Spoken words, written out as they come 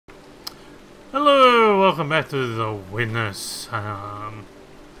Hello, welcome back to the Witness.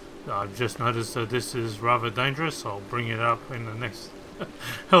 I've just noticed that this is rather dangerous. I'll bring it up in the next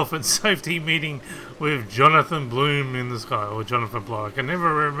health and safety meeting with Jonathan Bloom in the sky, or Jonathan Blow. I can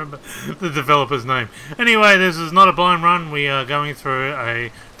never remember the developer's name. Anyway, this is not a blind run. We are going through a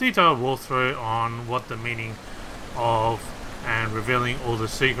detailed walkthrough on what the meaning of and revealing all the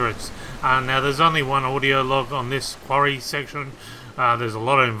secrets. Now, there's only one audio log on this Quarry section. There's a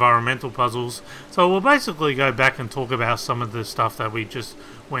lot of environmental puzzles, so we'll basically go back and talk about some of the stuff that we just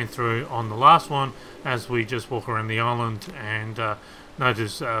went through on the last one as we just walk around the island and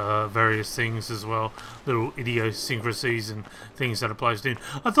notice various things as well, little idiosyncrasies and things that are placed in.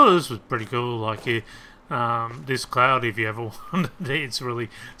 I thought this was pretty cool, like this cloud, if you ever wondered, it's really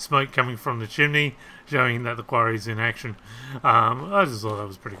smoke coming from the chimney, showing that the quarry's in action. I just thought that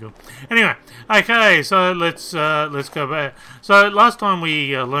was pretty cool. Anyway, okay, so let's go back. So last time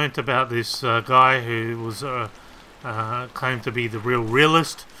we learnt about this guy who was claimed to be the real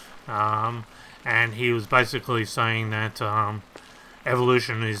realist, and he was basically saying that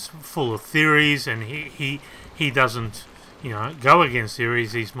evolution is full of theories, and he doesn't, go against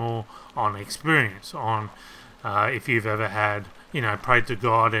theories. He's more on experience, on if you've ever had, prayed to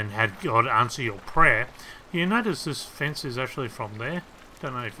God and had God answer your prayer. You notice this fence is actually from there.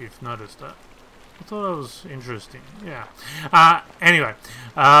 Don't know if you've noticed that. I thought that was interesting. Yeah. Anyway,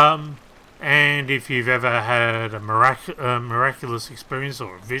 and if you've ever had a miraculous experience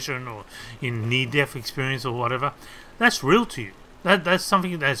or a vision or in near-death experience or whatever, that's real to you. That's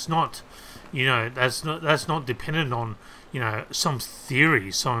something that's not, that's not dependent on, some theory,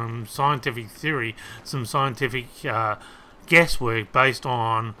 some scientific theory, some scientific guesswork based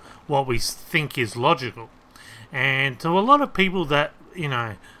on what we think is logical. And to a lot of people that,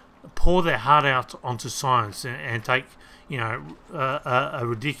 pour their heart out onto science and take, a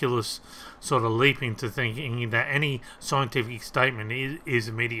ridiculous sort of leap into thinking that any scientific statement is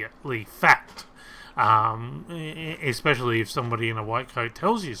immediately fact, especially if somebody in a white coat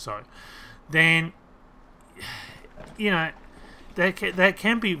tells you so, then that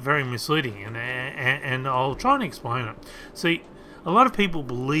can be very misleading, and I'll try and explain it. See, a lot of people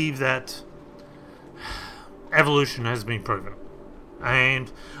believe that evolution has been proven,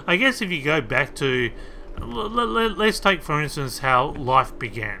 and I guess if you go back to, let's take for instance how life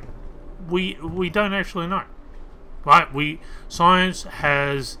began. We don't actually know, right? Science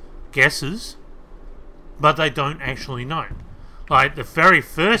has guesses, but they don't actually know. Like the very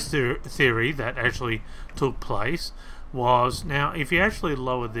first theory that actually took place was, now if you actually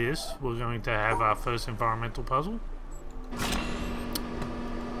lower this, we're going to have our first environmental puzzle.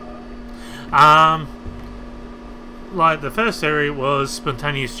 Like the first theory was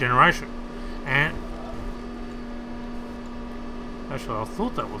spontaneous generation, and actually I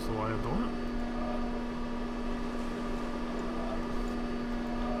thought that was the way of doing it.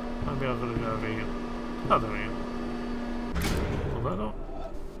 Maybe I've got to go over here. Oh, there we go. Pull that up.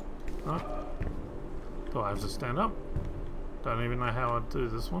 No. Do I have to stand up? Don't even know how I'd do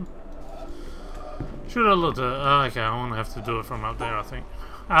this one. Should I look at okay, I won't have to do it from up there, I think.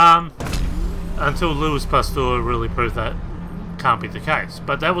 Until Louis Pasteur really proved that can't be the case.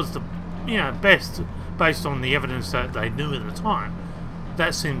 But that was the, best based on the evidence that they knew at the time.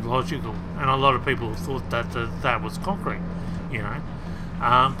 That seemed logical, and a lot of people thought that that was concrete,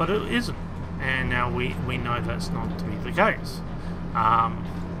 but it isn't. And now we know that's not to be the case.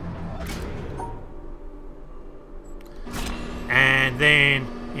 And then,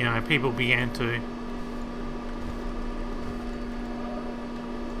 people began to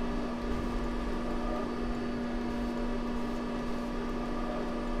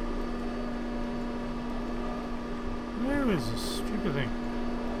where is this stupid thing?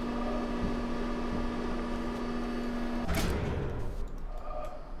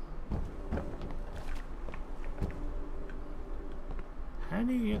 How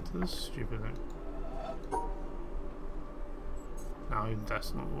do you get to this stupid thing? No,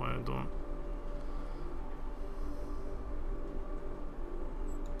 that's not the way I'm doing it.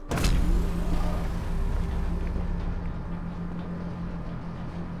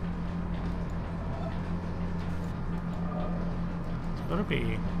 It's gotta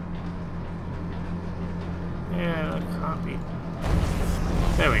be. Yeah, that can't be.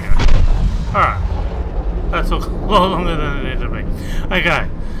 There we go. Alright. That took a lot longer than it needed to be. Okay.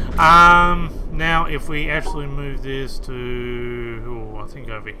 Now if we actually move this to, I think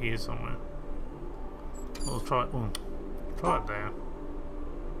over here somewhere. We'll try it. Try it down.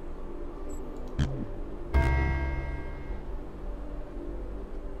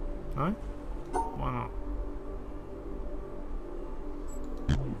 No? Why not?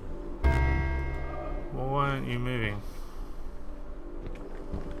 aren't you moving?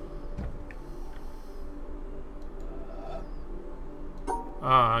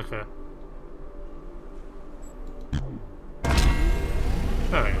 Oh, okay.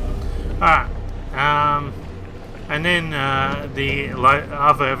 There we go. Alright. And then the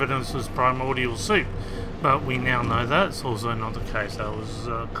other evidence was primordial soup. But we now know that's also not the case. That was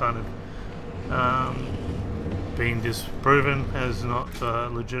kind of being disproven as not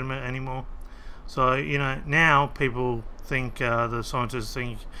legitimate anymore. So, you know, now people think, the scientists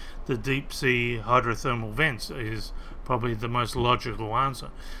think the deep sea hydrothermal vents is probably the most logical answer.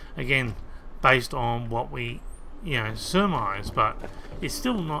 Again, based on what we, you know, surmise, but it's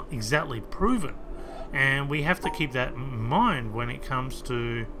still not exactly proven. And we have to keep that in mind when it comes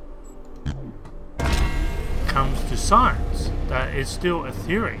to science. That it's still a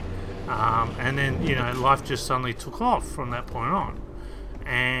theory. And then, you know, life just suddenly took off from that point on.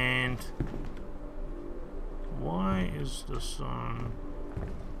 And why is the sun...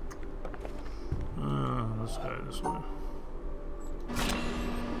 let's go this way.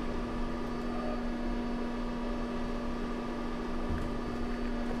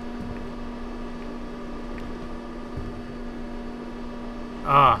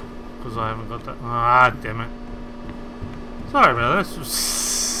 Ah, because I haven't got that. Ah, damn it. Sorry about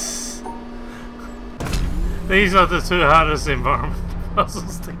this. These are the two hardest environmental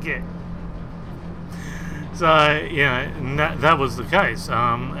puzzles to get. So, you know, that was the case.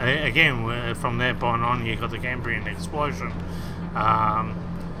 Again, from that point on, you got the Cambrian explosion.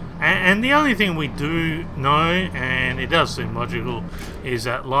 And the only thing we do know, and it does seem logical, is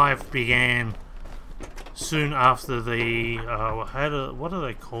that life began soon after the what do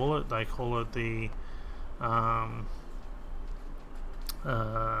they call it? They call it the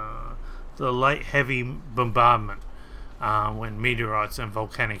late heavy bombardment, when meteorites and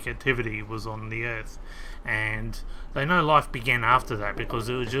volcanic activity was on the Earth, and they know life began after that because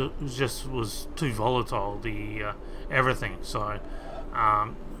it was just too volatile, the everything. So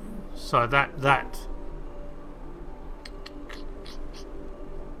so that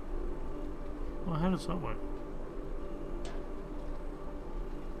well, how does that work?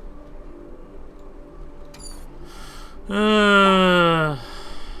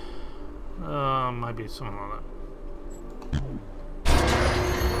 Maybe something like that.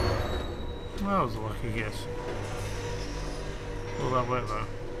 Well, that was a lucky guess. Will that work though?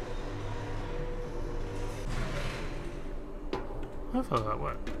 Hopefully that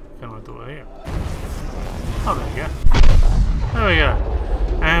worked. Can I do it here? Oh, there we go. There we go.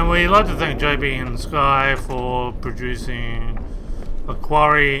 And we'd like to thank JB and Sky for producing a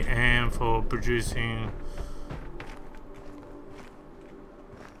Quarry and for producing...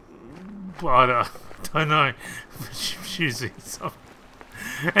 I don't know. Choosing something.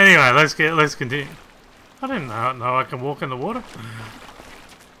 Anyway, let's continue. I didn't know I can walk in the water.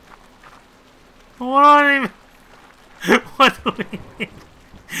 What do I even... What do we need?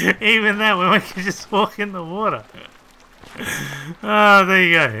 Even that, when we can just walk in the water. Oh, there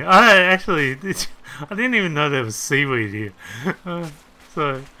you go. I didn't even know there was seaweed here.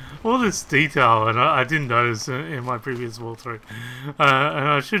 So, all this detail, and I didn't notice in my previous walkthrough. And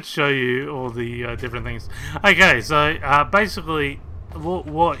I should show you all the different things. Okay, so basically,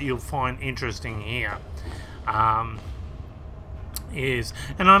 what you'll find interesting here is,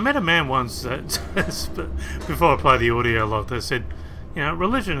 and I met a man once that, before I play the audio log, that said, you know,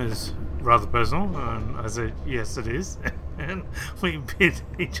 religion is rather personal, and I said, yes it is, and we bid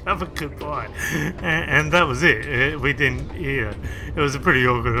each other goodbye, and that was it. We didn't, yeah, it was a pretty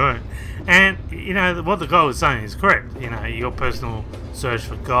awkward night. And, you know, what the guy was saying is correct. You know, your personal search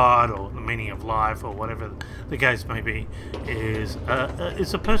for God, or the meaning of life, or whatever the case may be, is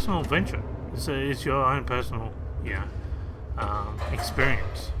it's a personal venture. It's your own personal, you know,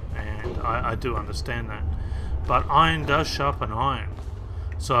 experience, and I do understand that. But iron does sharpen iron.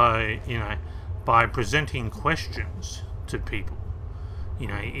 So, you know, by presenting questions to people, you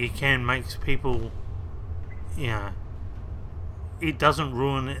know, it can make people, you know, it doesn't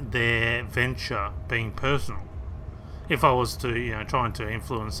ruin their venture being personal. If I was to, you know, trying to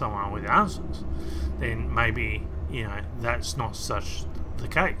influence someone with answers, then maybe, you know, that's not such the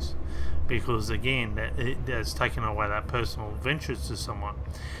case. Because again, that's taken away that personal ventures to someone.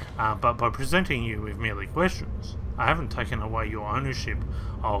 But by presenting you with merely questions, I haven't taken away your ownership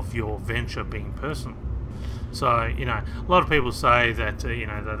of your venture being personal. So, you know, a lot of people say that, you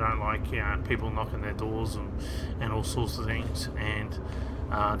know, they don't like, you know, people knocking their doors and all sorts of things, and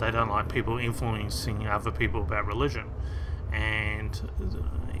they don't like people influencing other people about religion. And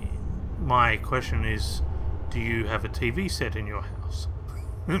my question is, do you have a TV set in your house?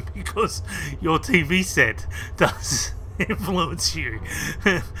 because your TV set does influence you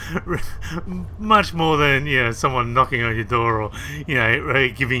much more than, you know, someone knocking on your door or, you know,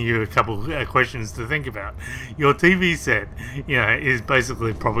 giving you a couple questions to think about. Your TV set, you know, is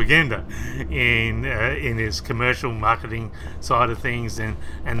basically propaganda in its commercial marketing side of things and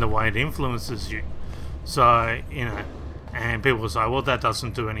the way it influences you. So, you know, and people say, well, that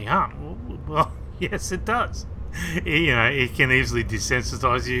doesn't do any harm. Well, yes, it does. You know, it can easily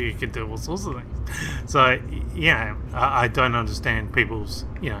desensitize you. It can do all sorts of things. So, you know, I don't understand people's,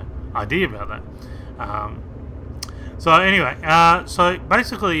 you know, idea about that. So anyway, so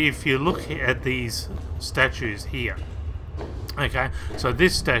basically, if you look at these statues here, okay, so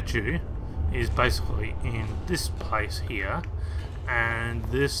this statue is basically in this place here, and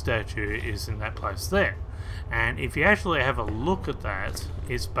this statue is in that place there. And if you actually have a look at that,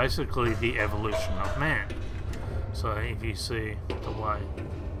 it's basically the evolution of man. So if you see the way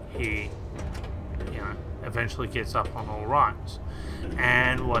he, you know, eventually gets up on all rights.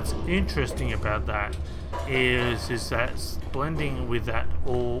 And what's interesting about that is that blending with that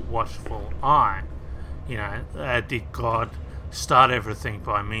all-watchful eye, you know, did God start everything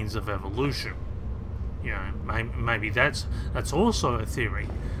by means of evolution? You know, maybe that's also a theory,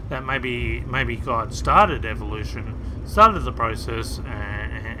 that maybe God started evolution, started the process,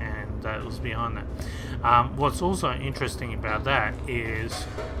 and that was behind that. What's also interesting about that is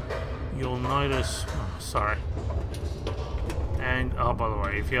you'll notice, sorry, and oh, by the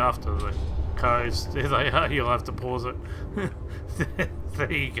way, if you're after the codes, there they are, you'll have to pause it.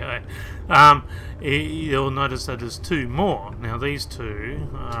 There you go. You'll notice that there's two more. Now these two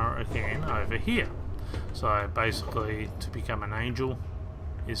are again over here. So basically, to become an angel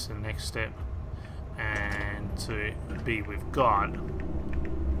is the next step, and to be with God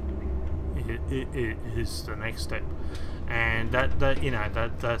it is the next step. And that you know,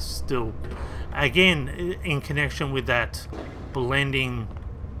 that's still again in connection with that blending.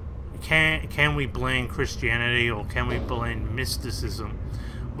 Can we blend Christianity, or can we blend mysticism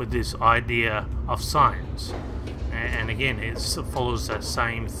with this idea of science? And again, it follows that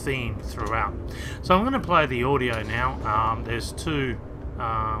same theme throughout. So I'm going to play the audio now. There's two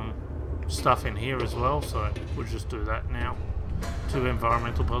stuff in here as well, so we'll just do that now. Two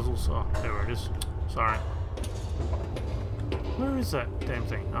environmental puzzles. Oh, there it is. Sorry. Where is that damn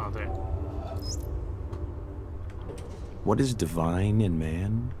thing? Oh, there. What is divine in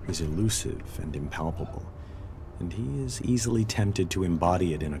man is elusive and impalpable, and he is easily tempted to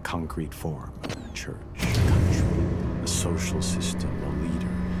embody it in a concrete form, a church, a country, a social system, a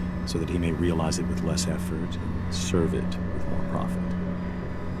leader, so that he may realize it with less effort and serve it with more profit.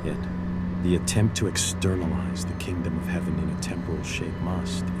 Yet, the attempt to externalize the kingdom of heaven in a temporal shape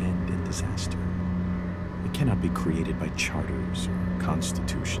must end in disaster. It cannot be created by charters or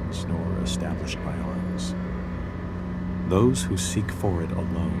constitutions, nor established by arms. Those who seek for it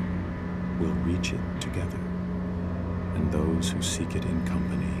alone will reach it together, and those who seek it in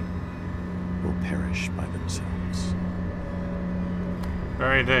company will perish by themselves.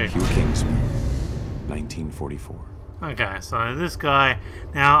 Very deep. Hugh Kingsman, 1944. Okay, so this guy,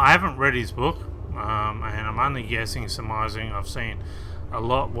 now I haven't read his book, and I'm only guessing, surmising. I've seen a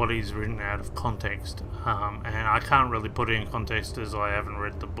lot what he's written out of context, and I can't really put it in context as I haven't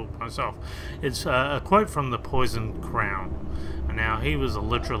read the book myself. It's a quote from The Poisoned Crown. And now he was a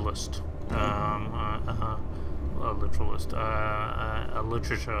literalist, a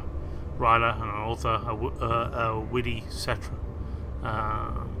literature writer and an author, a witty satire,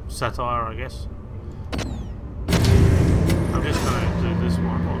 I guess. I'm just going to do this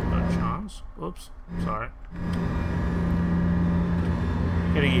one while I've got a chance. Oops, sorry.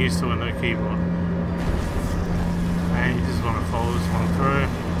 Getting used to a new keyboard. And you just want to follow this one through.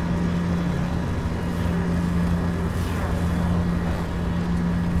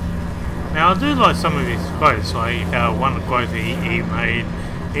 Now I do like some of his quotes, like one quote he made,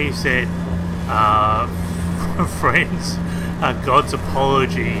 he said, friends, God's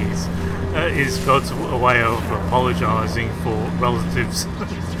apologies is God's way of apologizing for relatives.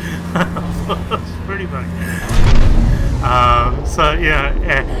 That's pretty funny. So yeah,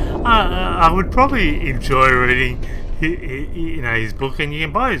 I would probably enjoy reading, you know, his book, and you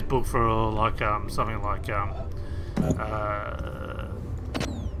can buy his book for like something like $13.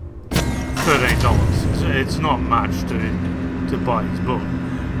 It's not much to buy his book,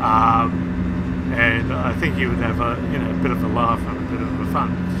 and I think you would have a bit of a laugh and a bit of a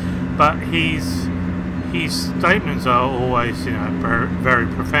fun. But his statements are always very, very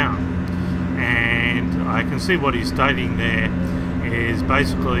profound, and I can see what he's stating there is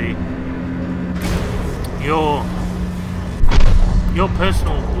basically your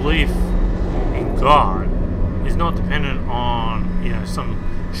personal belief in God is not dependent on, you know, some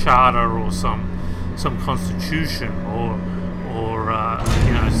charter or some constitution or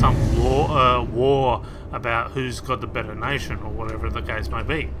you know, some war about who's got the better nation or whatever the case may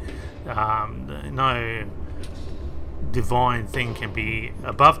be. No divine thing can be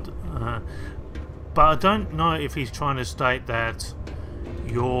above. But I don't know if he's trying to state that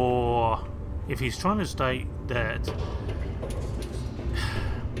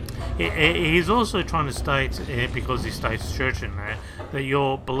he's also trying to state, because he states church in there, that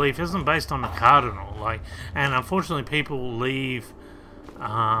your belief isn't based on a cardinal. And unfortunately, people leave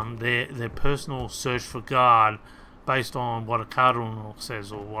their personal search for God based on what a cardinal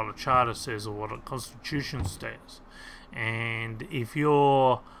says, or what a charter says, or what a constitution says. And if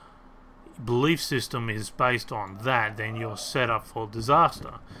your belief system is based on that, then you're set up for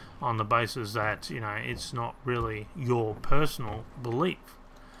disaster, on the basis that, you know, it's not really your personal belief.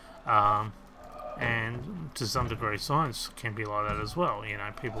 And to some degree, science can be like that as well. You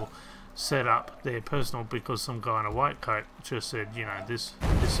know, people set up their personal because some guy in a white coat just said, you know, this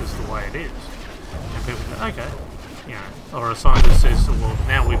is the way it is, and people go, okay, you know. Or a scientist says, well,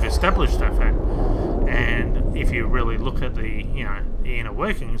 now we've established that fact. And if you really look at the, you know, the inner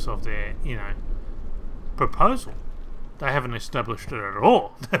workings of their, you know, proposal, they haven't established it at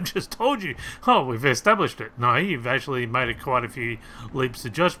all. They've just told you, oh, we've established it. No, you've actually made quite a few leaps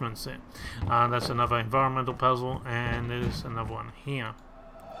of judgments there. That's another environmental puzzle, and there's another one here.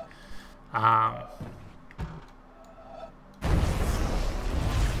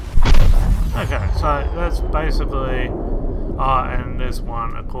 Okay, so that's basically... and there's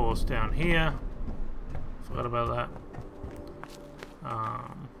one, of course, down here. Forgot about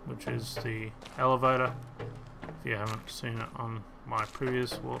that. Which is the elevator. If you haven't seen it on my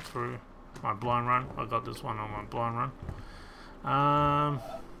previous walkthrough, my blind run, I got this one on my blind run. How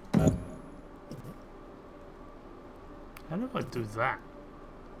do I do that?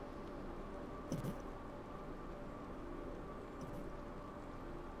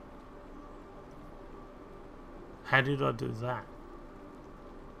 How did I do that?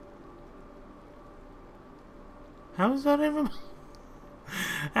 How is that even?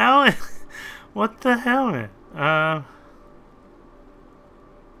 How? What the hell, man?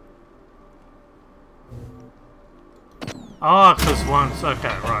 Oh, because once.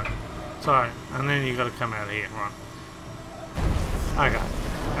 Okay, right. Sorry. And then you got to come out here, right? Okay.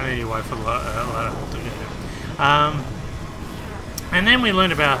 And then you wait for the ladder to get here. And then we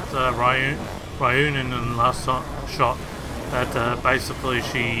learned about Ryun in the last shot. That basically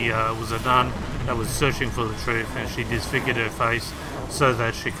she was a nun that was searching for the truth, and she disfigured her face so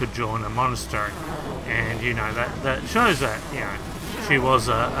that she could join a monastery. And you know, that shows that, you know, she was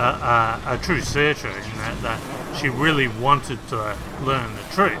a true searcher, in that she really wanted to learn the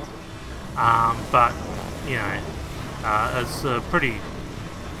truth. But you know, it's a pretty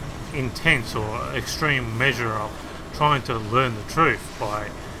intense or extreme measure of trying to learn the truth by,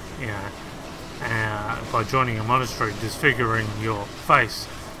 you know, by joining a monastery, disfiguring your face,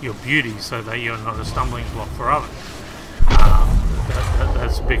 your beauty, so that you're not a stumbling block for others.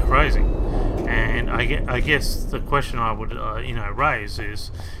 That's a bit crazy. And I guess the question I would you know, raise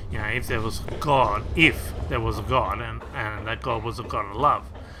is, you know, if there was a God, and that God was a God of love,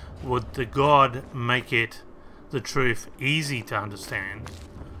 would the God make it, the truth, easy to understand,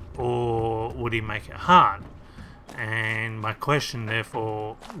 or would he make it hard? And my question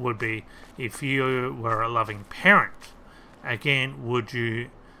therefore would be, if you were a loving parent, again, would you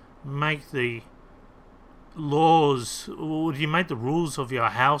make the laws, would you make the rules of your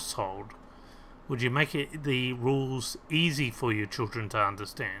household, would you make it, the rules, easy for your children to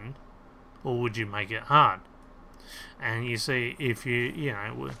understand, or would you make it hard? And you see, if you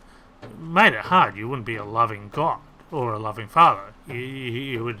know, made it hard, you wouldn't be a loving God or a loving father.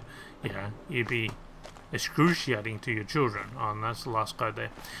 You would, you know, you'd be excruciating to your children. And that's the last code there.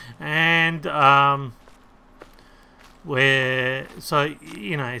 And so,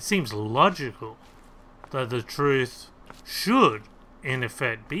 you know, it seems logical that the truth should, in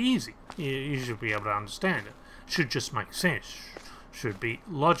effect, be easy. You should be able to understand it. Should just make sense. Should be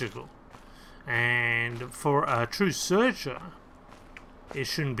logical. And for a true searcher, it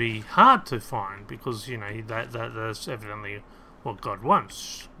shouldn't be hard to find, because, you know, that's evidently what God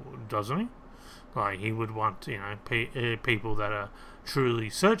wants, doesn't he? Like, he would want, you know, people that are truly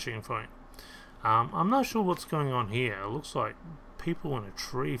searching for him. I'm not sure what's going on here. It looks like people in a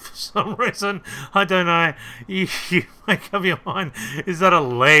tree for some reason. I don't know. You make up your mind. Is that a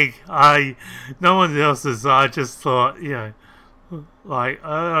leg? No one else's. I just thought, you know, Like,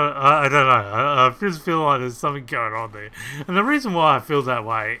 I don't know. I just feel like there's something going on there. And the reason why I feel that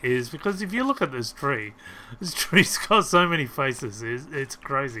way is because if you look at this tree's got so many faces. It's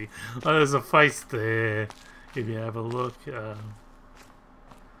crazy. Like, there's a face there. If you have a look,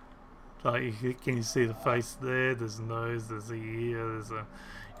 like, can you see the face there? There's a nose, there's a ear, there's a,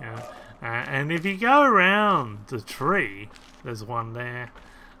 you know. And if you go around the tree, there's one there.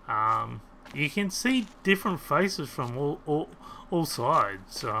 You can see different faces from all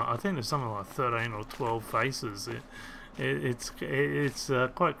sides. I think there's something like 13 or 12 faces. It's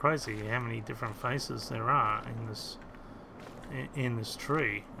quite crazy how many different faces there are in this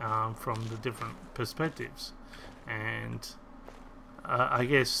tree, from the different perspectives. And I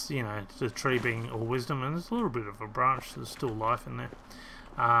guess, you know, the tree being all wisdom, and there's a little bit of a branch. There's still life in there.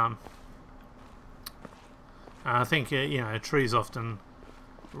 I think, you know, trees often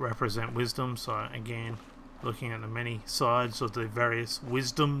represent wisdom, so again, looking at the many sides of the various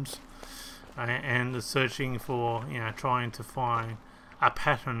wisdoms, and the searching for, you know, trying to find a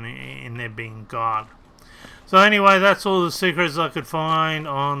pattern in there being God. So anyway, that's all the secrets I could find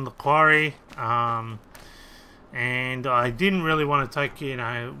on the Quarry, and I didn't really want to take, you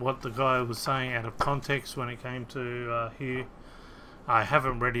know, what the guy was saying out of context when it came to Hugh. I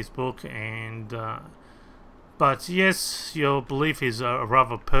haven't read his book, and but yes, your belief is a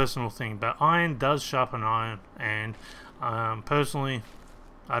rather personal thing, but iron does sharpen iron, and personally,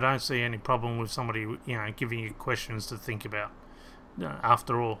 I don't see any problem with somebody, you know, giving you questions to think about.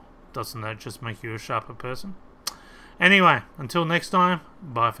 After all, doesn't that just make you a sharper person? Anyway, until next time,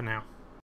 bye for now.